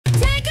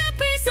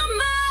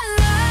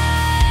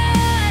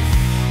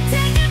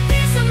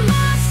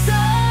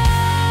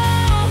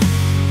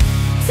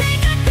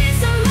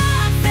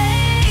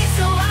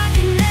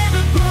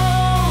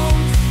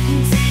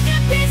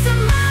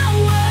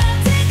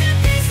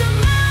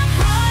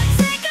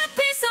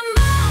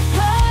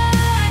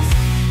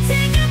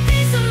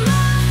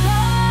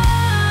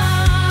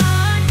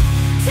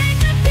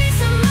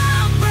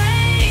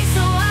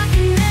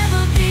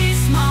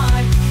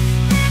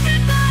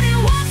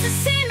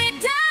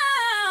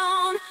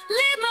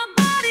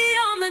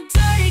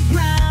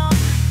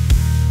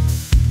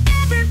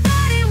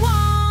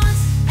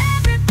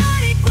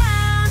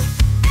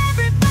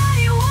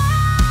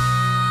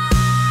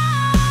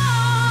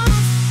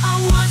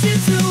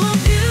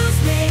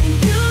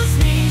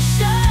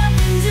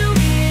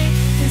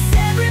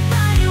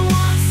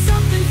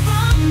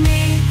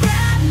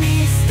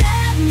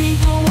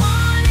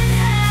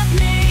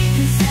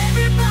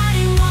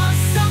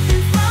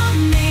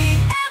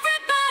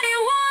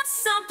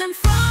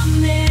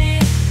from me.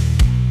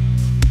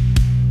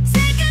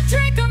 Take a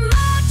drink of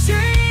my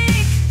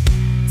drink,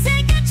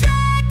 take a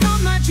drag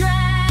on my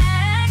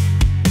drag,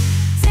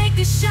 take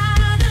a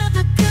shot of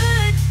the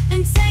good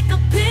and take a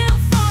pill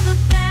for the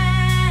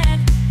bad.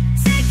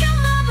 Take your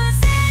mama's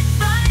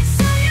advice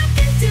so you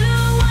can do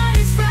what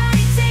is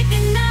right. Take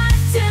a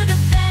knife to the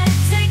bed,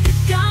 take a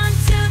gun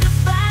to the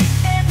fight.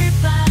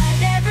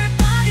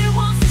 Everybody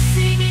wants to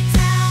see me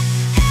down.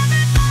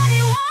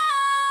 Everybody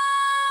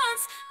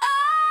wants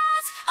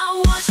us. I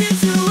want you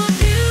to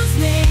abuse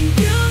me,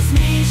 use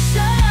me,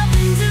 shut up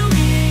and do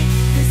me.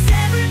 'Cause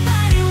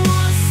everybody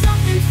wants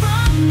something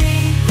from me.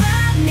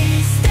 Grab me,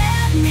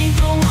 stab me,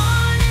 go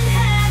on and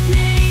have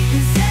me.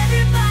 'Cause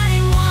everybody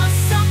wants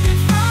something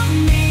from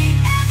me.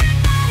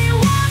 Everybody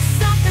wants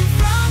something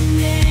from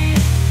me.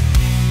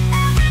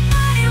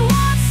 Everybody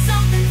wants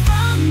something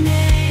from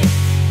me.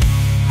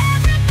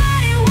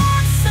 Everybody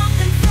wants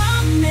something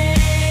from me.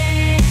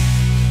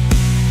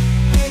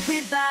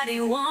 Everybody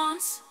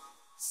wants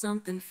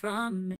something from me.